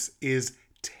defense is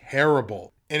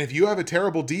terrible. And if you have a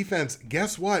terrible defense,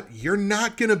 guess what? You're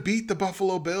not going to beat the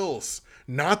Buffalo Bills.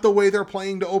 Not the way they're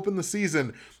playing to open the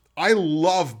season. I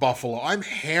love Buffalo. I'm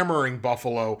hammering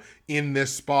Buffalo in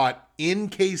this spot in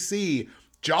KC.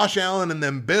 Josh Allen and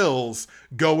them Bills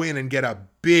go in and get a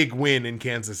big win in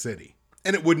Kansas City.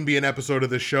 And it wouldn't be an episode of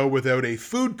the show without a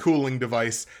food cooling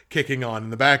device kicking on in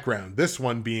the background. This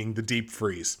one being the deep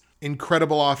freeze.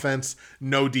 Incredible offense,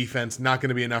 no defense, not going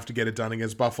to be enough to get it done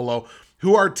against Buffalo,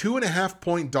 who are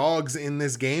 2.5-point dogs in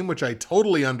this game, which I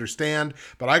totally understand,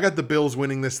 but I got the Bills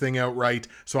winning this thing outright,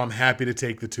 so I'm happy to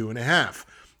take the 2.5.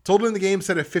 Total in the game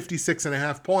set at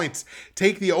 56.5 points.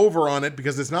 Take the over on it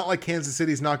because it's not like Kansas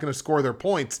City's not going to score their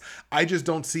points. I just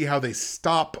don't see how they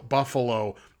stop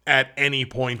Buffalo at any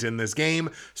point in this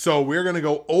game. So we're going to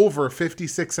go over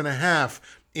 56.5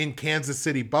 in Kansas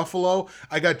City, Buffalo.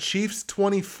 I got Chiefs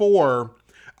 24.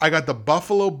 I got the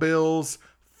Buffalo Bills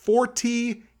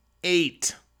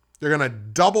 48. They're going to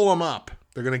double them up.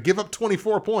 They're going to give up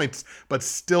 24 points, but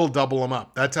still double them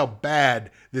up. That's how bad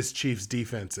this Chiefs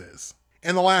defense is.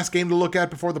 And the last game to look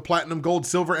at before the platinum, gold,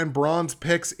 silver, and bronze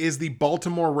picks is the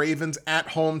Baltimore Ravens at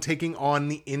home taking on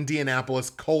the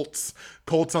Indianapolis Colts.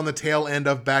 Colts on the tail end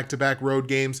of back-to-back road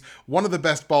games, one of the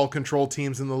best ball control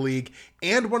teams in the league,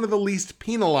 and one of the least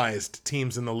penalized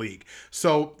teams in the league.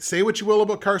 So say what you will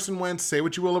about Carson Wentz, say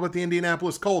what you will about the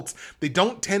Indianapolis Colts, they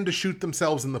don't tend to shoot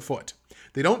themselves in the foot.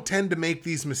 They don't tend to make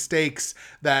these mistakes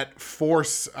that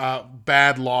force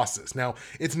bad losses. Now,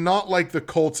 it's not like the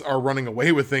Colts are running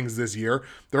away with things this year.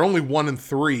 They're only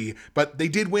 1-3, but they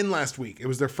did win last week. It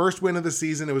was their first win of the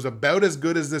season. It was about as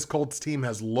good as this Colts team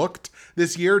has looked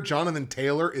this year. Jonathan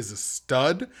Taylor is a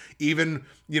stud. Even,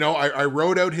 I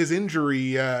wrote out his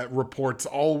injury reports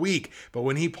all week, but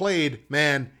when he played,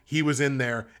 man, he was in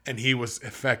there and he was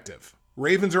effective.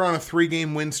 Ravens are on a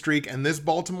 3-game win streak, and this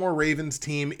Baltimore Ravens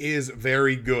team is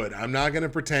very good. I'm not going to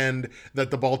pretend that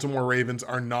the Baltimore Ravens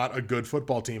are not a good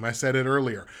football team. I said it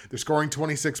earlier. They're scoring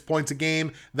 26 points a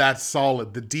game. That's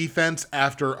solid. The defense,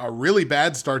 after a really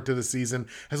bad start to the season,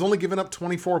 has only given up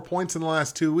 24 points in the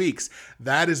last 2 weeks.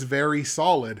 That is very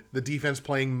solid. The defense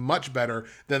playing much better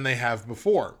than they have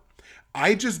before.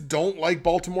 I just don't like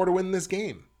Baltimore to win this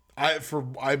game.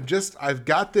 I've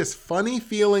got this funny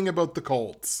feeling about the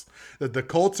Colts, that the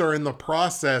Colts are in the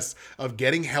process of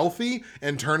getting healthy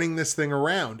and turning this thing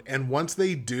around. And once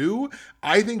they do,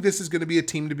 I think this is going to be a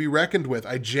team to be reckoned with.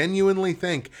 I genuinely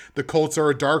think the Colts are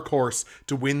a dark horse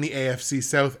to win the AFC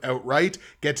South outright,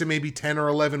 get to maybe 10 or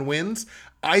 11 wins.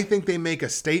 I think they make a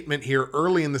statement here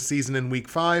early in the season in Week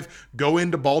 5, go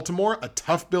into Baltimore, a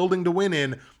tough building to win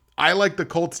in. I like the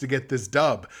Colts to get this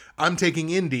dub. I'm taking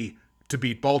Indy to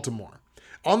beat Baltimore.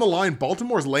 On the line,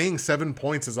 Baltimore's laying 7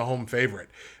 points as a home favorite.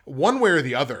 One way or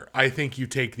the other, I think you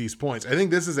take these points. I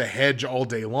think this is a hedge all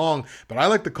day long, but I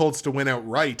like the Colts to win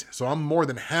outright, so I'm more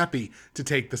than happy to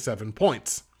take the 7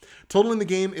 points. Total in the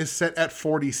game is set at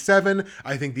 47.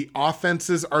 I think the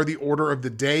offenses are the order of the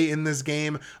day in this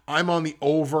game. I'm on the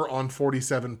over on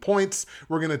 47 points.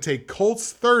 We're going to take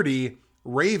Colts 30,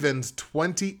 Ravens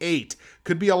 28.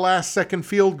 Could be a last-second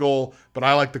field goal, but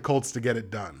I like the Colts to get it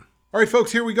done. All right,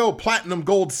 folks, here we go. Platinum,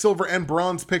 gold, silver, and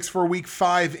bronze picks for week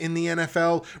 5 in the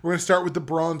NFL. We're going to start with the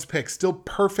bronze pick. Still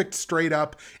perfect straight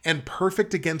up and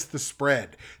perfect against the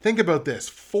spread. Think about this.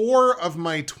 4 of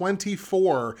my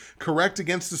 24 correct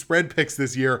against the spread picks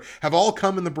this year have all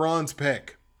come in the bronze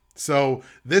pick. So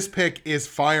this pick is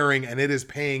firing and it is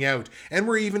paying out. And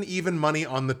we're even money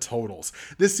on the totals.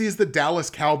 This sees the Dallas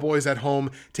Cowboys at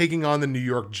home taking on the New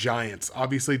York Giants.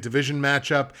 Obviously, division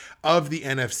matchup of the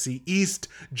NFC East.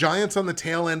 Giants on the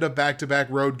tail end of back-to-back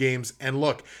road games. And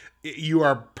look, you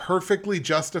are perfectly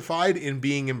justified in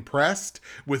being impressed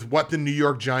with what the New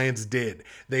York Giants did.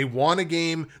 They won a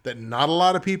game that not a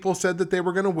lot of people said that they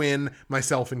were going to win,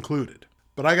 myself included.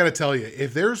 But I got to tell you,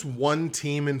 if there's one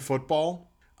team in football,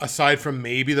 aside from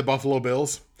maybe the Buffalo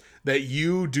Bills, that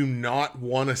you do not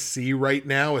want to see right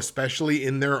now, especially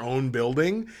in their own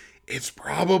building, it's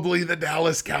probably the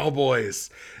Dallas Cowboys.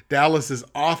 Dallas's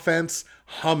offense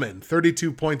humming,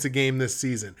 32 points a game this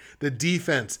season. The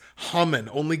defense humming,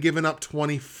 only giving up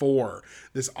 24.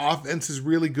 This offense is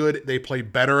really good. They play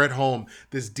better at home.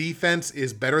 This defense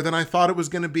is better than I thought it was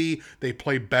going to be. They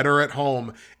play better at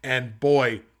home. And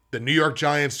boy, the New York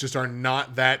Giants just are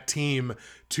not that team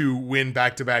to win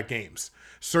back-to-back games.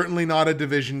 Certainly not a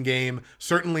division game.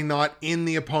 Certainly not in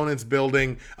the opponent's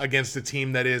building against a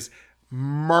team that is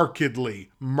markedly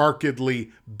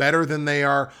better than they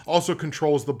are. Also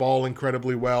controls the ball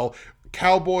incredibly well.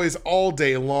 Cowboys all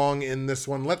day long in this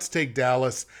one. Let's take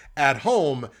Dallas at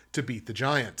home to beat the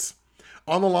Giants.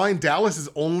 On the line, Dallas is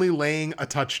only laying a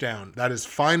touchdown. That is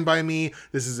fine by me.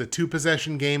 This is a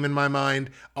 2-possession game in my mind.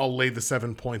 I'll lay the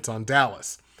 7 points on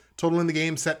Dallas. Total in the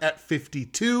game set at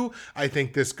 52. I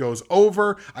think this goes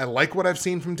over. I like what I've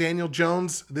seen from Daniel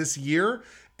Jones this year.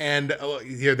 And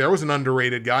there was an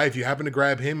underrated guy. If you happen to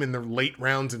grab him in the late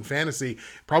rounds in fantasy,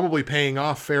 probably paying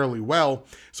off fairly well.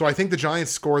 So I think the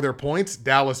Giants score their points.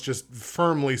 Dallas just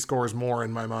firmly scores more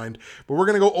in my mind. But we're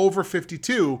going to go over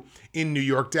 52 in New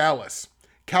York, Dallas.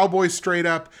 Cowboys straight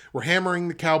up. We're hammering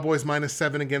the Cowboys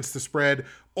 -7 against the spread.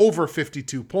 Over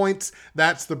 52 points.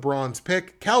 That's the bronze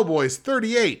pick. Cowboys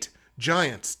 38.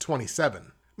 Giants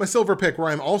 27. My silver pick, where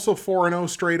I'm also 4-0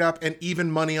 straight up and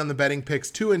even money on the betting picks,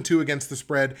 2-2 against the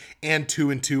spread and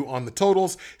 2-2 on the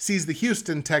totals, sees the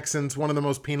Houston Texans, one of the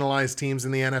most penalized teams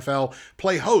in the NFL,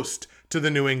 play host to the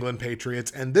New England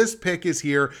Patriots. And this pick is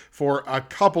here for a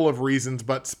couple of reasons,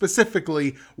 but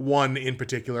specifically one in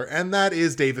particular, and that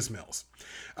is Davis Mills.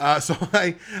 So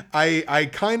I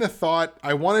kind of thought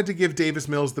I wanted to give Davis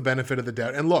Mills the benefit of the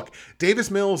doubt. And look, Davis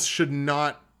Mills should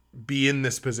not be in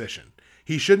this position.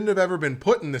 He shouldn't have ever been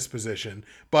put in this position,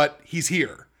 but he's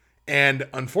here. And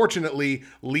unfortunately,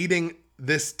 leading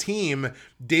this team,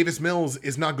 Davis Mills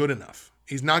is not good enough.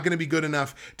 He's not going to be good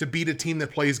enough to beat a team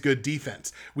that plays good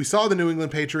defense. We saw the New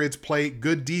England Patriots play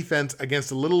good defense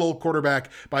against a little old quarterback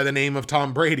by the name of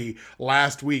Tom Brady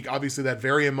last week. Obviously, that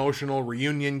very emotional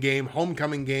reunion game,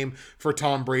 homecoming game for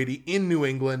Tom Brady in New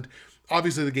England.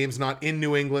 Obviously, the game's not in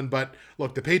New England, but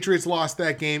look, the Patriots lost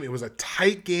that game. It was a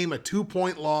tight game, a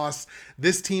 2-point loss.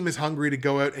 This team is hungry to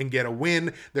go out and get a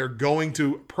win. They're going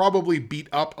to probably beat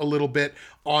up a little bit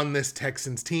on this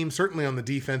Texans team, certainly on the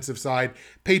defensive side.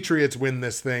 Patriots win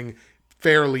this thing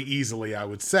fairly easily, I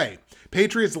would say.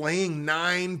 Patriots laying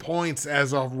 9 points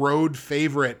as a road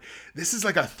favorite. This is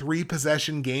like a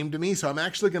 3-possession game to me, so I'm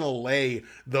actually going to lay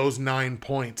those 9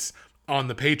 points on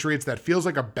the Patriots. That feels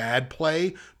like a bad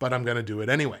play, but I'm going to do it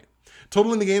anyway.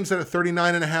 Total in the game set at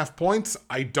 39.5 points.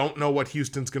 I don't know what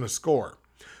Houston's going to score.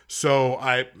 So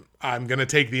I'm going to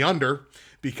take the under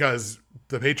because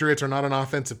the Patriots are not an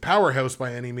offensive powerhouse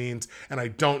by any means, and I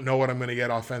don't know what I'm going to get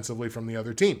offensively from the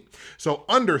other team. So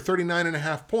under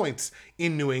 39.5 points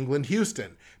in New England,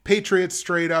 Houston. Patriots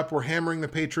straight up. We're hammering the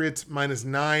Patriots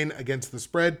 -9 against the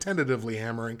spread, tentatively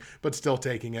hammering, but still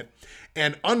taking it.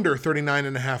 And under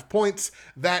 39.5 points,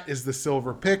 that is the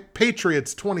silver pick.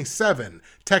 Patriots 27,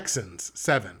 Texans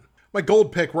 7. My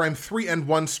gold pick, where I'm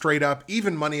 3-1 straight up,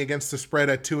 even money against the spread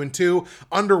at 2-2,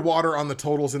 underwater on the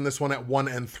totals in this one at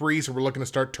 1-3, so we're looking to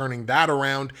start turning that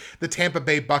around. The Tampa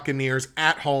Bay Buccaneers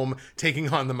at home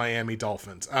taking on the Miami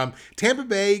Dolphins. Tampa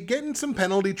Bay getting some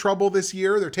penalty trouble this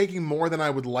year. They're taking more than I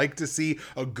would like to see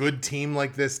a good team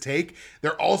like this take.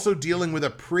 They're also dealing with a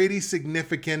pretty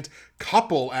significant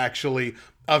couple, actually,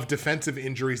 of defensive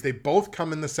injuries. They both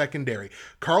come in the secondary.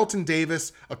 Carlton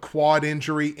Davis, a quad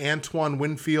injury. Antoine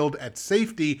Winfield at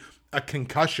safety, a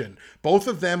concussion. Both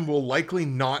of them will likely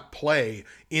not play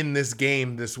in this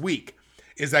game this week.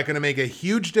 Is that going to make a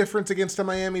huge difference against a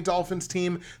Miami Dolphins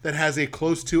team that has a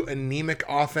close to anemic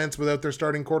offense without their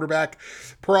starting quarterback?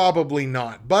 Probably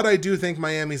not. But I do think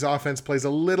Miami's offense plays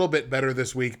a little bit better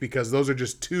this week because those are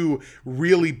just two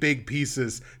really big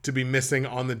pieces to be missing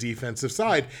on the defensive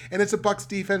side. And it's a Bucs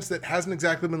defense that hasn't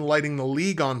exactly been lighting the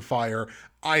league on fire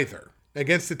either.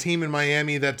 Against a team in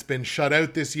Miami that's been shut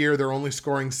out this year, they're only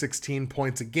scoring 16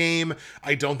 points a game.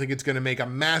 I don't think it's going to make a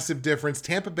massive difference.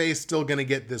 Tampa Bay is still going to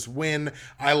get this win.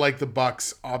 I like the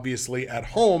Bucs, obviously, at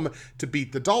home to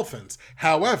beat the Dolphins.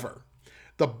 However,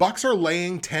 the Bucs are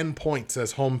laying 10 points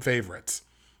as home favorites.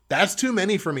 That's too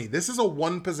many for me. This is a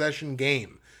one-possession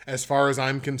game as far as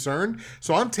I'm concerned.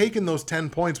 So I'm taking those 10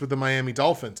 points with the Miami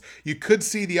Dolphins. You could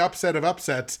see the upset of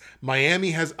upsets.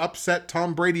 Miami has upset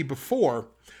Tom Brady before,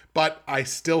 but I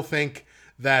still think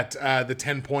that the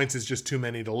 10 points is just too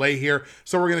many to lay here.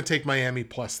 So we're going to take Miami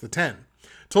plus the 10.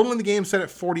 Total in the game set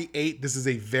at 48. This is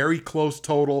a very close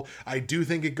total. I do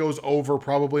think it goes over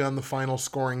probably on the final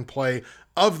scoring play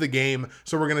of the game.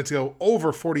 So we're going to go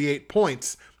over 48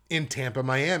 points in Tampa,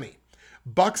 Miami.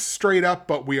 Bucs straight up,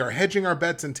 but we are hedging our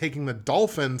bets and taking the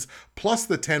Dolphins plus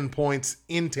the 10 points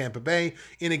in Tampa Bay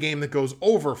in a game that goes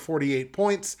over 48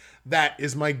 points. That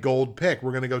is my gold pick. We're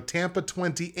going to go Tampa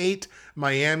 28,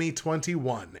 Miami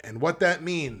 21. And what that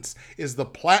means is the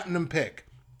platinum pick.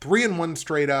 3-1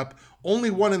 straight up, only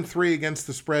 1-3 against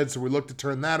the spread, so we look to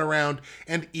turn that around,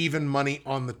 and even money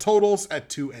on the totals at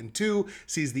 2-2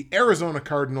 sees the Arizona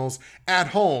Cardinals at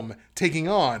home taking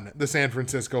on the San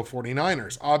Francisco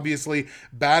 49ers. Obviously,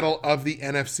 battle of the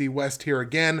NFC West here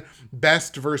again,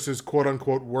 best versus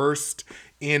quote-unquote worst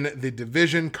in the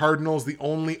division. Cardinals, the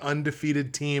only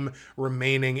undefeated team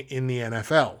remaining in the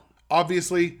NFL.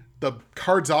 Obviously, the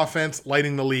Cards offense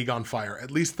lighting the league on fire. At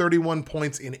least 31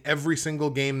 points in every single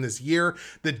game this year.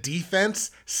 The defense,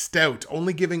 stout,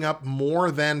 only giving up more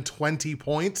than 20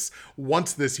 points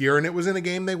once this year. And it was in a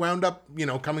game they wound up,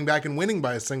 coming back and winning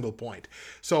by a single point.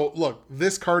 So look,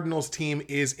 this Cardinals team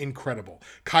is incredible.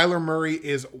 Kyler Murray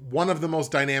is one of the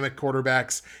most dynamic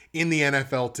quarterbacks in the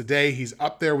NFL today. He's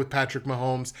up there with Patrick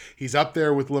Mahomes. He's up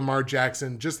there with Lamar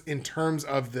Jackson, just in terms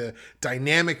of the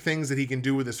dynamic things that he can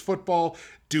do with his football,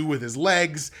 do with his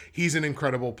legs. He's an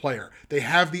incredible player. They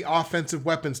have the offensive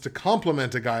weapons to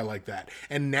complement a guy like that.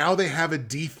 And now they have a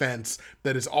defense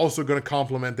that is also going to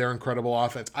complement their incredible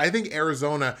offense. I think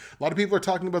Arizona, a lot of people are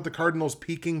talking about the Cardinals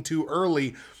peaking too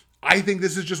early. I think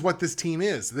this is just what this team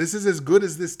is. This is as good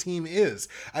as this team is.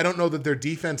 I don't know that their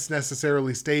defense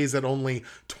necessarily stays at only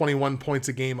 21 points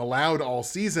a game allowed all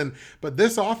season, but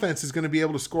this offense is going to be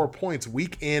able to score points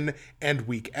week in and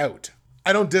week out.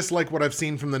 I don't dislike what I've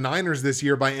seen from the Niners this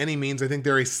year by any means. I think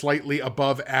they're a slightly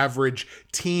above average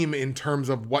team in terms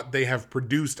of what they have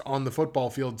produced on the football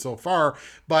field so far,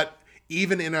 but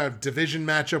even in a division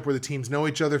matchup where the teams know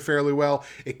each other fairly well,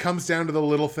 it comes down to the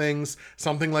little things.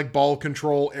 Something like ball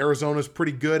control. Arizona's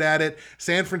pretty good at it.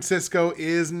 San Francisco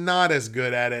is not as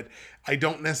good at it. I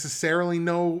don't necessarily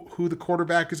know who the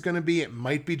quarterback is going to be. It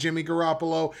might be Jimmy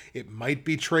Garoppolo. It might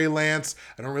be Trey Lance.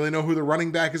 I don't really know who the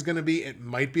running back is going to be. It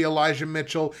might be Elijah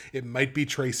Mitchell. It might be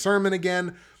Trey Sermon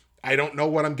again. I don't know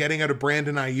what I'm getting out of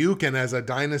Brandon Ayuk, and as a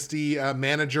dynasty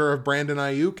manager of Brandon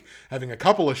Ayuk, having a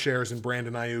couple of shares in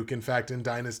Brandon Ayuk, in fact, in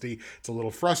dynasty, it's a little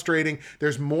frustrating.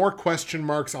 There's more question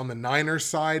marks on the Niners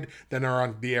side than are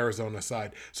on the Arizona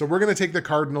side. So we're going to take the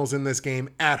Cardinals in this game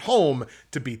at home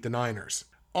to beat the Niners.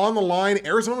 On the line,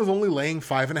 Arizona's only laying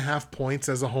 5.5 points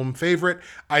as a home favorite.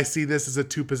 I see this as a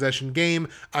 2-possession game.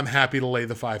 I'm happy to lay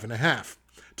the 5.5.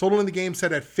 Total in the game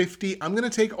set at 50. I'm going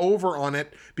to take over on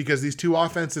it because these two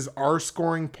offenses are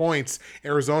scoring points.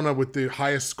 Arizona with the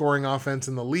highest scoring offense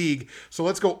in the league. So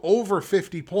let's go over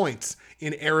 50 points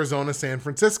in Arizona, San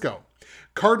Francisco.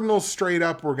 Cardinals straight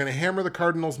up. We're going to hammer the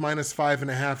Cardinals minus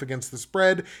 5.5 against the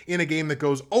spread in a game that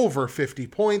goes over 50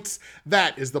 points.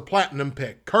 That is the platinum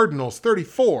pick. Cardinals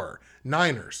 34,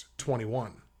 Niners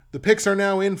 21. The picks are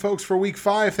now in, folks, for week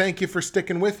 5. Thank you for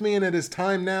sticking with me, and it is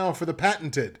time now for the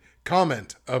patented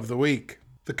comment of the week.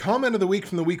 The comment of the week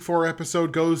from the week 4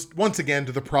 episode goes once again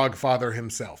to the Prog Father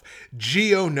himself.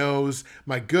 Gio knows,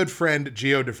 my good friend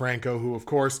Gio DeFranco, who of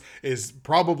course is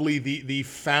probably the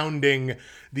founding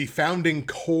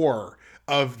core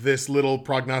of this little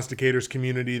prognosticators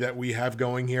community that we have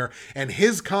going here. And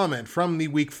his comment from the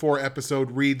week 4 episode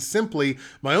reads simply,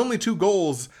 my only 2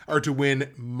 goals are to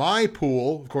win my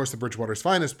pool, of course the Bridgewater's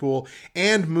Finest pool,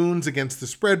 and Moons Against the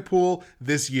Spread pool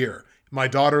this year. My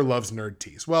daughter loves Nerd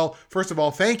Tees. Well, first of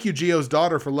all, thank you, Gio's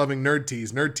daughter, for loving Nerd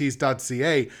Tees.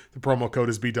 Nerdtees.ca. The promo code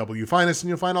is BWFinest, and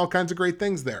you'll find all kinds of great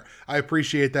things there. I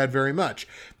appreciate that very much.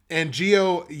 And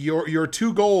Gio, your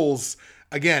two goals,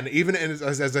 again, even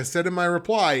as I said in my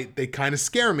reply, they kind of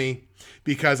scare me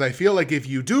because I feel like if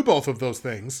you do both of those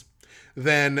things,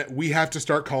 then we have to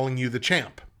start calling you the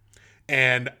champ.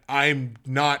 And I'm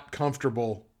not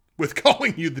comfortable with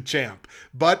calling you the champ.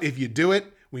 But if you do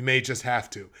it, we may just have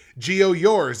to. Gio,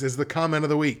 yours is the comment of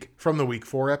the week from the week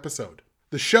 4 episode.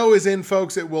 The show is in,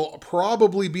 folks. It will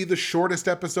probably be the shortest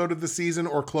episode of the season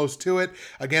or close to it.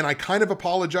 Again, I kind of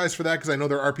apologize for that because I know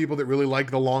there are people that really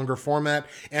like the longer format,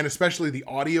 and especially the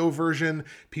audio version.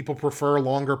 People prefer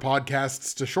longer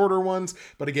podcasts to shorter ones.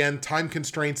 But again, time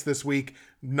constraints this week.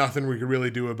 Nothing we could really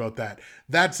do about that.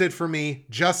 That's it for me,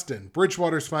 Justin,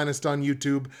 Bridgewater's Finest on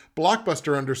YouTube,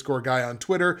 Blockbuster_guy on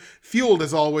Twitter, fueled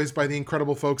as always by the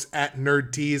incredible folks at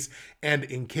Nerd Tees. And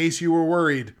in case you were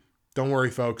worried, don't worry,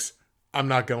 folks. I'm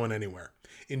not going anywhere.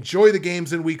 Enjoy the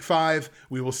games in week 5.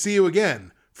 We will see you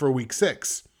again for week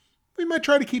 6. We might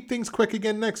try to keep things quick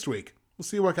again next week. We'll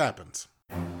see what happens.